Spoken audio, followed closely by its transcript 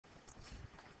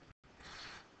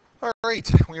All right,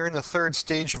 we are in the third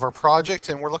stage of our project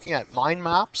and we're looking at mind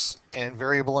maps and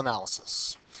variable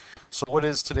analysis. So what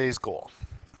is today's goal?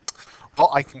 Well,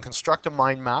 I can construct a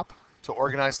mind map to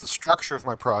organize the structure of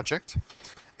my project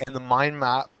and the mind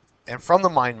map, and from the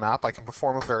mind map I can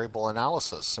perform a variable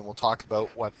analysis, and we'll talk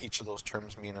about what each of those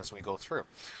terms mean as we go through.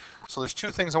 So there's two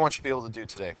things I want you to be able to do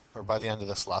today, or by the end of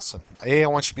this lesson. A, I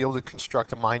want you to be able to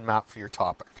construct a mind map for your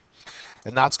topic.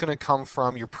 And that's going to come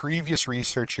from your previous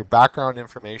research, your background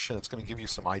information. It's going to give you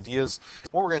some ideas.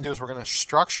 What we're going to do is we're going to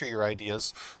structure your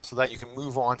ideas so that you can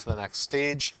move on to the next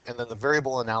stage, and then the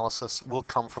variable analysis will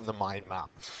come from the mind map.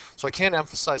 So I can't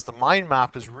emphasize the mind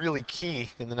map is really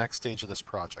key in the next stage of this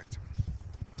project.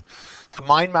 The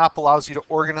mind map allows you to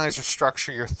organize or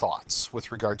structure your thoughts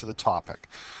with regard to the topic.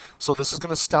 So this is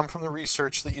going to stem from the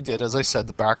research that you did. As I said,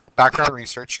 the background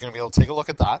research. You're going to be able to take a look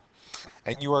at that,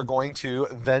 and you are going to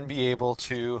then be able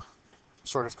to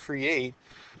sort of create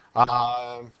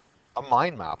a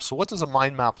mind map. So what does a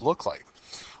mind map look like?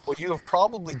 Well, you have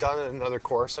probably done it in another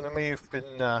course, and it may have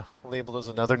been labeled as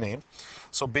another name.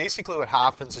 So basically what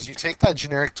happens is you take that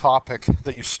generic topic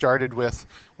that you started with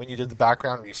when you did the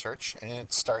background research, and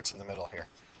it starts in the middle here.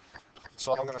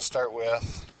 So I'm going to start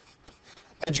with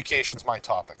education's my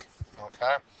topic,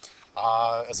 okay?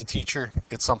 As a teacher,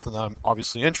 it's something that I'm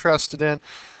obviously interested in,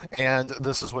 and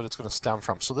this is what it's going to stem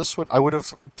from. So this would I would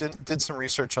have did some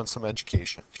research on some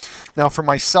education. Now for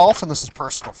myself, and this is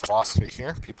personal philosophy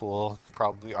here, people will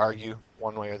probably argue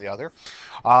one way or the other.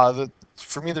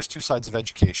 For me, there's two sides of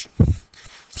education.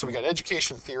 So we got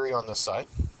education theory on this side,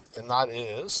 and that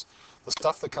is the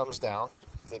stuff that comes down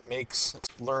that makes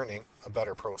learning a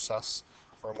better process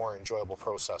or a more enjoyable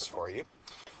process for you.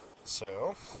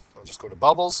 So I'll just go to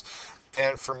bubbles.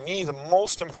 And for me, the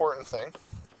most important thing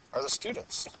are the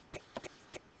students.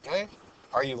 Okay?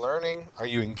 Are you learning? Are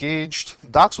you engaged?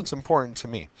 That's what's important to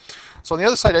me. So on the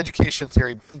other side, education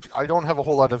theory, I don't have a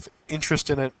whole lot of interest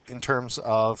in it in terms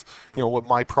of, what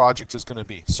my project is going to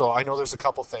be. So I know there's a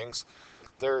couple things.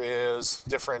 There is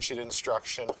differentiated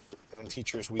instruction. And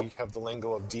teachers, we have the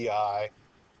lingo of DI.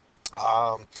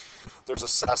 There's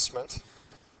assessment.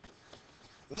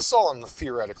 This is all on the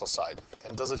theoretical side.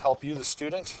 And does it help you, the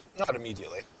student? Not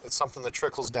immediately. It's something that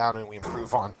trickles down and we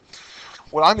improve on.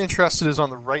 What I'm interested in is on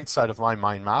the right side of my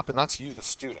mind map, and that's you, the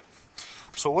student.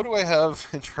 So what do I have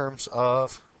in terms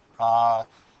of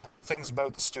things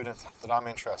about the student that I'm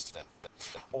interested in?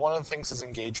 Well, one of the things is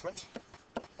engagement.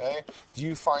 Okay? Do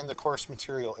you find the course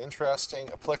material interesting,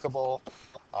 applicable,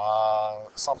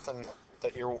 something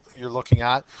that you're looking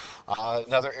at?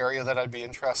 Another area that I'd be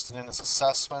interested in is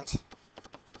assessment.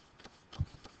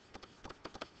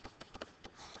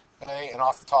 Okay, and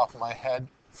off the top of my head,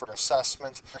 for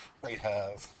assessment, we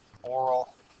have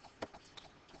oral.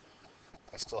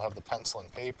 I still have the pencil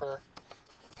and paper,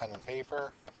 pen and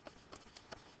paper.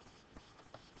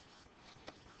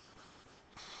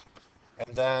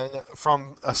 And then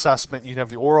from assessment, you have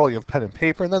the oral, you have pen and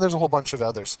paper, and then there's a whole bunch of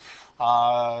others.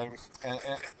 And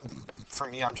for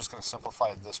me, I'm just going to simplify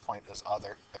at this point as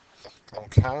other.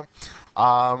 Okay.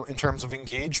 In terms of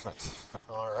engagement,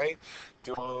 all right,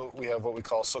 we have what we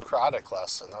call Socratic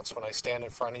lesson. That's when I stand in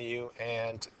front of you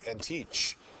and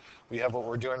teach. We have what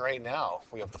we're doing right now.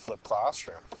 We have the flipped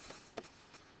classroom.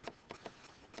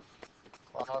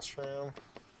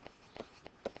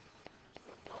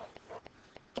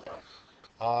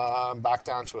 Back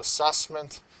down to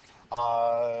assessment. We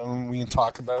can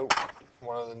talk about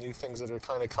one of the new things that are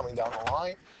kind of coming down the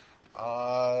line.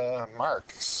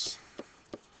 Marks.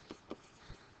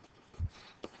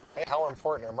 Hey, how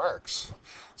important are marks?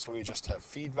 So we just have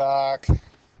feedback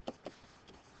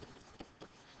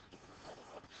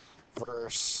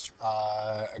versus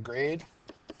a grade.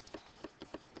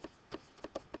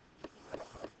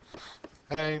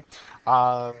 Okay.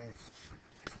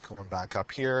 Going back up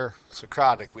here,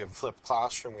 Socratic, we have flipped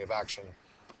classroom, we have action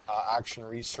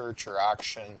research or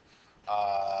action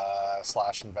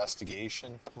 /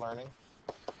 investigation learning,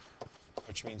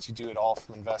 which means you do it all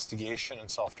from investigation and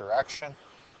self-direction.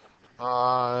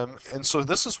 And so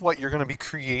this is what you're going to be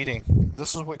creating.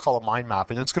 This is what we call a mind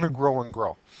map, and it's going to grow and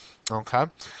grow. Okay.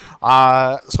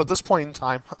 So at this point in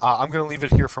time, I'm going to leave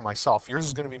it here for myself. Yours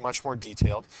is going to be much more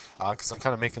detailed because I'm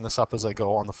kind of making this up as I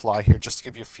go on the fly here, just to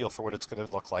give you a feel for what it's going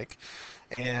to look like.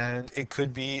 And it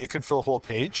could fill a whole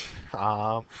page,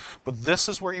 but this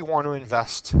is where you want to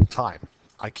invest time.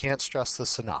 I can't stress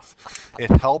this enough.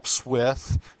 It helps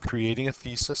with creating a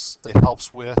thesis. It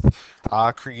helps with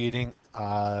creating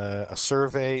a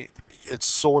survey. It's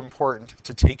so important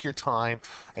to take your time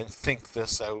and think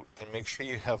this out and make sure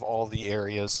you have all the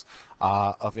areas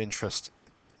of interest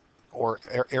or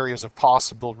areas of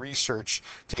possible research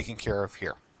taken care of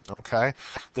here. Okay,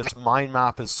 this mind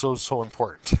map is so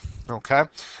important. Okay,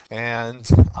 and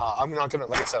I'm not gonna,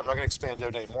 like I said, I'm not gonna expand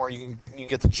out anymore. You can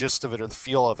get the gist of it or the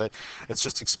feel of it. It's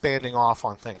just expanding off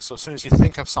on things. So as soon as you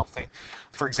think of something,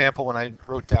 for example, when I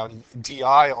wrote down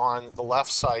DI on the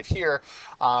left side here,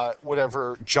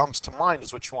 whatever jumps to mind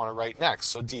is what you want to write next.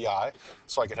 So DI,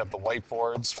 so I could have the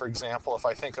whiteboards, for example. If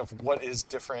I think of what is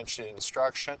differentiated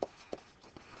instruction,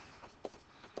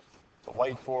 the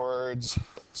whiteboards,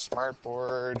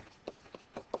 smartboard.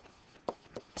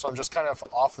 So I'm just kind of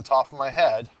off the top of my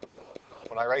head,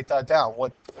 when I write that down,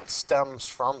 what stems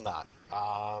from that.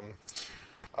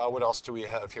 What else do we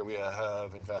have here? We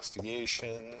have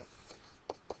investigation.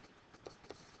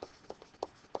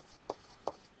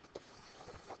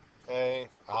 Okay,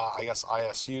 I guess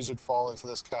ISUs would fall into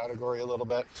this category a little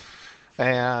bit.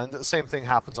 And the same thing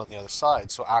happens on the other side.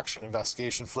 So action,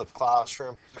 investigation, flipped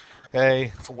classroom.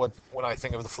 Okay, for when I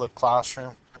think of the flipped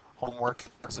classroom, homework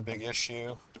is a big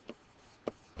issue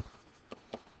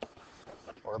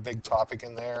or a big topic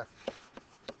in there.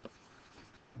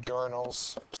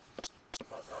 Journals.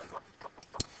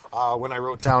 When I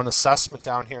wrote down assessment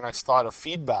down here and I thought of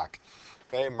feedback.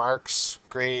 Okay, marks,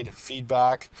 grade,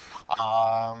 feedback,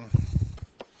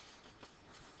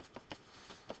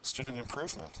 student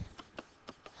improvement.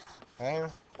 Okay,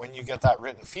 when you get that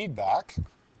written feedback,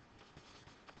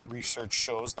 research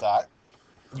shows that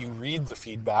you read the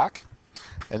feedback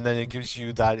and then it gives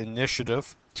you that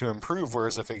initiative to improve,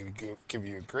 whereas if it could give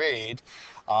you a grade,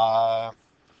 you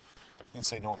can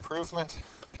say no improvement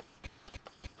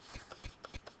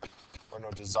or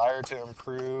no desire to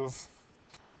improve.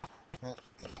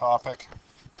 Topic.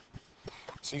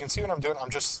 So you can see what I'm doing. I'm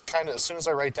just kind of, as soon as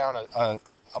I write down a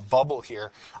bubble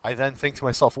here, I then think to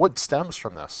myself, what stems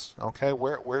from this? Okay,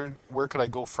 where could I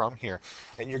go from here?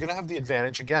 And you're going to have the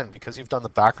advantage again because you've done the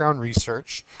background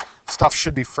research. Stuff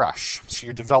should be fresh, so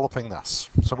you're developing this.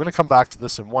 So I'm going to come back to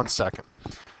this in 1 second.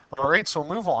 All right, so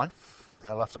we'll move on.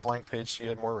 I left a blank page so you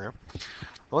had more room.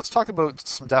 Let's talk about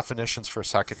some definitions for a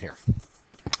second here.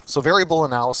 So variable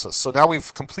analysis. So now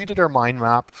we've completed our mind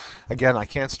map. Again, I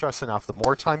can't stress enough, the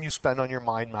more time you spend on your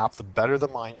mind map, the better the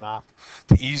mind map,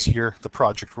 the easier the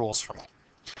project rolls from it.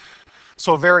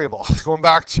 So variable, going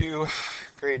back to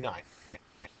grade 9.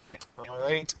 All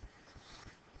right.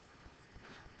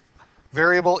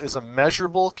 Variable is a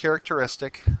measurable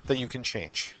characteristic that you can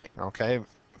change. Okay,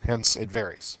 hence it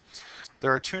varies.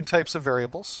 There are two types of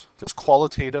variables. There's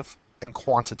qualitative and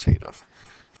quantitative.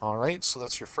 All right, so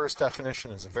that's your first definition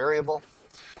is a variable.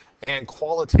 And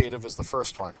qualitative is the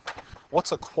first one.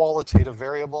 What's a qualitative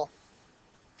variable?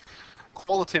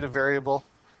 Qualitative variable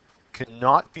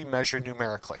cannot be measured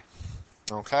numerically.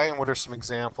 Okay, and what are some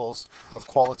examples of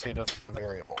qualitative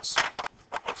variables?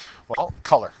 Well,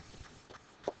 color.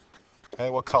 Okay,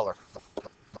 what color?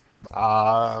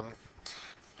 How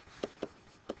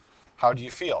do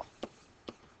you feel?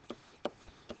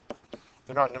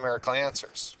 They're not numerical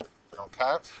answers.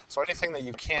 Okay, so anything that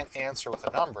you can't answer with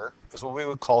a number is what we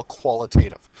would call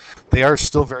qualitative. They are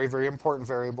still very, very important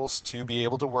variables to be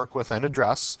able to work with and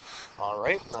address. All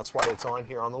right, that's why it's on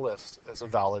here on the list as a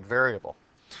valid variable.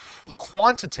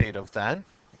 Quantitative then,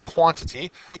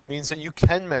 quantity means that you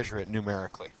can measure it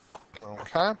numerically.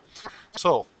 Okay,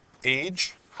 so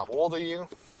age, how old are you?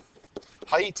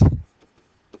 Height,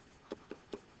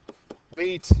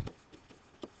 weight,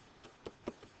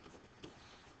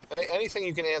 anything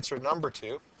you can answer a number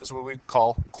to is what we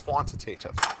call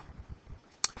quantitative.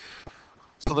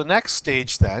 So the next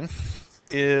stage then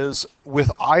is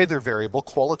with either variable,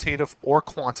 qualitative or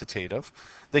quantitative,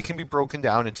 they can be broken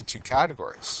down into two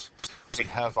categories. We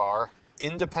have our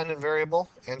independent variable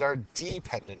and our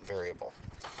dependent variable.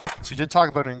 So we did talk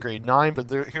about it in grade 9, but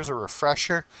here's a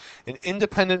refresher. An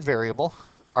independent variable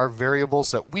are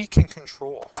variables that we can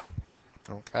control.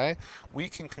 Okay, we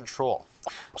can control.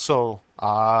 So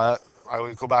I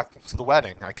would go back to the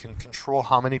wedding. I can control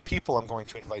how many people I'm going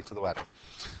to invite to the wedding.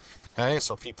 Okay,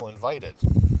 so people invited. You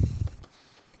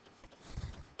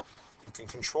can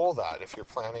control that if you're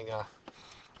planning an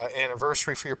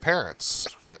anniversary for your parents.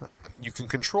 You can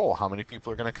control how many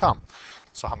people are going to come.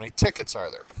 So how many tickets are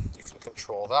there? You can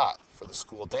control that. For the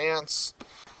school dance,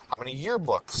 how many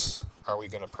yearbooks are we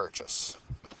going to purchase?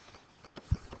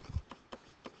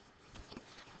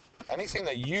 Anything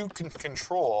that you can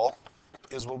control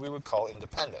is what we would call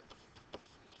independent.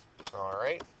 All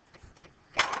right.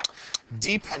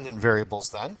 Dependent variables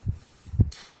then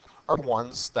are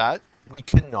ones that we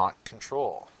cannot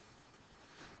control.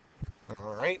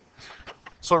 All right.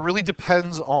 So it really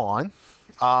depends on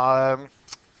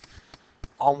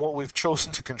on what we've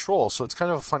chosen to control. So it's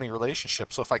kind of a funny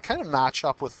relationship. So if I kind of match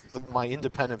up with my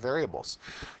independent variables,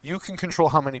 you can control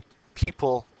how many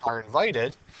people are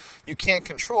invited. You can't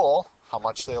control how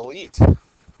much they'll eat,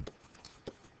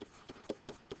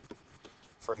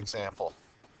 for example.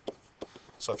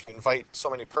 So if you invite so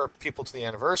many people to the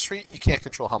anniversary, you can't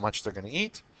control how much they're going to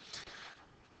eat.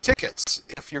 Tickets.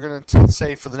 If you're going to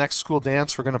say for the next school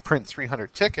dance, we're going to print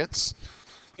 300 tickets,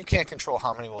 you can't control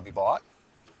how many will be bought.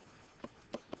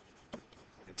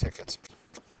 Tickets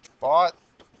bought.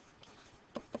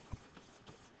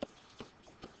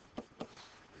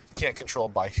 Can't control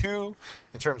by who.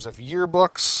 In terms of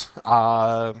yearbooks,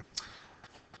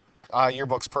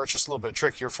 yearbooks purchased, a little bit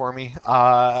trickier for me.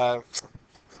 How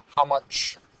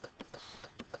much?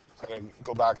 I'm going to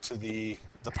go back to the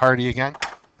party again.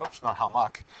 Oops, not how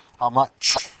much. How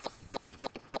much?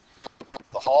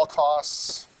 The hall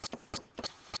costs.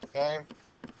 Okay.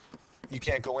 You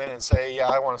can't go in and say, yeah,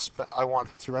 I want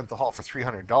to rent the hall for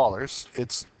 $300.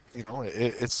 It's, you know,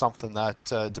 it's something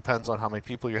that depends on how many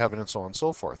people you're having and so on and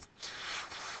so forth.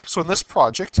 So in this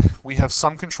project, we have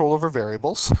some control over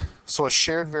variables. So a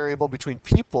shared variable between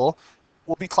people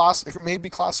will be may be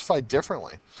classified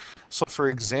differently. So for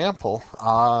example,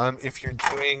 if you're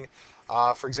doing,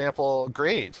 for example,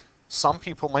 grade, some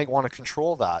people might want to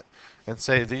control that and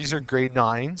say these are grade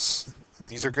 9s,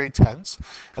 these are grade 10s,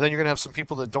 and then you're going to have some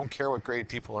people that don't care what grade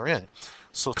people are in.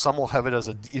 So some will have it as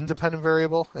an independent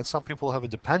variable, and some people will have a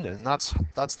dependent, and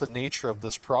that's the nature of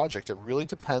this project. It really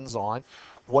depends on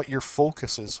what your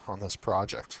focus is on this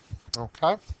project.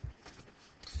 Okay?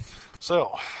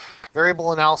 So,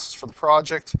 variable analysis for the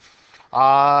project.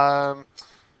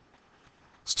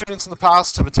 Students in the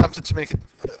past have attempted to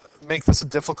make this a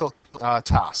difficult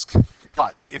task,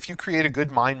 but if you create a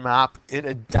good mind map, it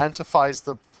identifies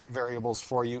the variables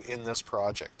for you in this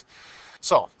project.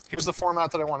 So here's the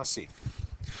format that I want to see.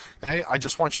 Okay, I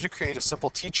just want you to create a simple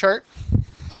T-chart.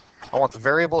 I want the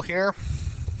variable here.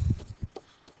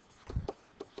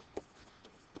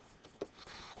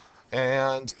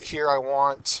 And here I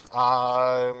want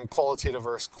qualitative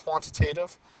versus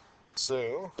quantitative.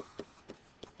 So,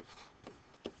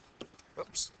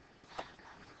 oops.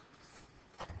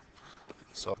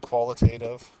 So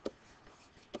qualitative,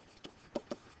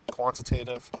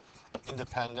 quantitative,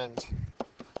 independent,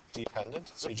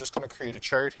 dependent. So you're just going to create a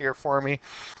chart here for me.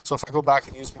 So if I go back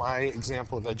and use my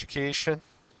example of education,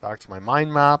 back to my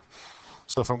mind map.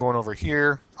 So if I'm going over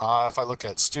here, if I look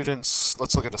at students,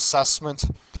 let's look at assessment.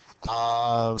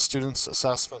 Students,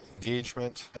 assessment,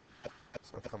 engagement.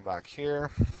 So I'll come back here.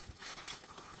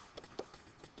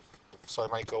 So I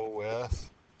might go with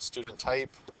student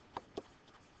type.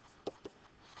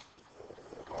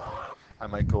 I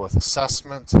might go with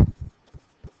assessment.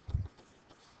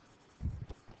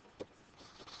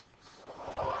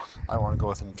 I want to go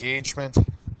with engagement.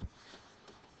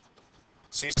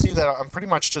 So you see that I'm pretty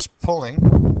much just pulling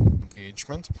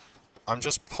engagement. I'm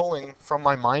just pulling from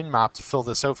my mind map to fill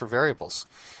this out for variables.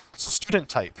 So student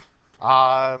type.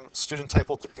 Student type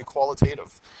will be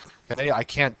qualitative. Okay, I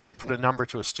can't put a number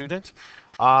to a student.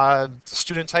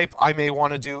 Student type, I may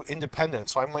want to do independent.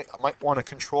 So I might want to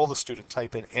control the student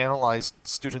type and analyze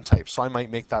student type. So I might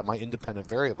make that my independent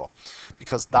variable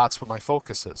because that's what my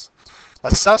focus is.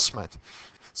 Assessment.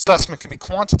 Assessment can be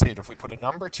quantitative. We put a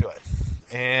number to it.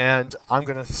 And I'm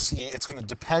going to see it's going to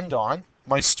depend on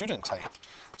my student type.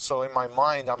 So in my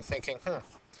mind, I'm thinking,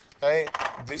 okay,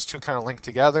 these two kind of link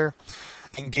together.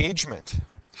 Engagement.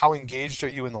 How engaged are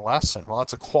you in the lesson? Well,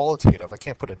 that's a qualitative. I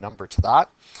can't put a number to that.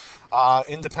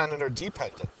 Independent or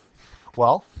dependent?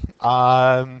 Well,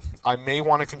 I may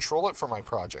want to control it for my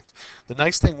project. The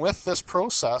nice thing with this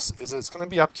process is it's going to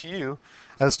be up to you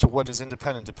as to what is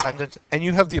independent, dependent, and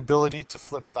you have the ability to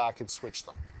flip back and switch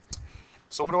them.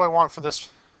 So what do I want for this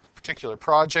particular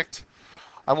project?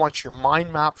 I want your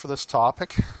mind map for this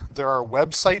topic. There are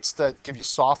websites that give you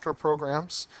software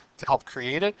programs to help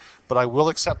create it, but I will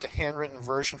accept a handwritten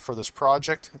version for this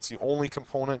project. It's the only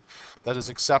component that is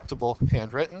acceptable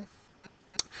handwritten.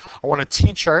 I want a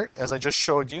T-chart, as I just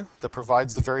showed you, that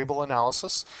provides the variable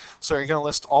analysis. So are you going to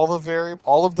list all of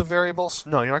the variables?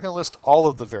 No, you're not going to list all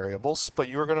of the variables, but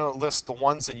you're going to list the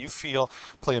ones that you feel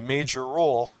play a major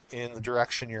role in the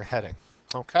direction you're heading.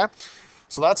 Okay?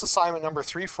 So that's assignment number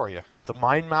 3 for you. The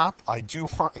mind map, I do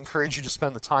encourage you to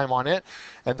spend the time on it.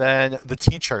 And then the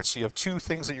T-chart. So you have 2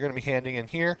 things that you're going to be handing in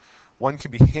here. One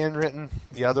can be handwritten.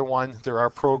 The other one, there are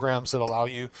programs that allow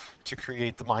you to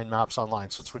create the mind maps online.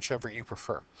 So it's whichever you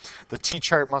prefer. The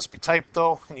T-chart must be typed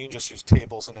though, and you can just use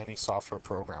tables in any software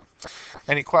program.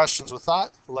 Any questions with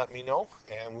that, let me know,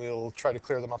 and we'll try to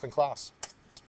clear them up in class.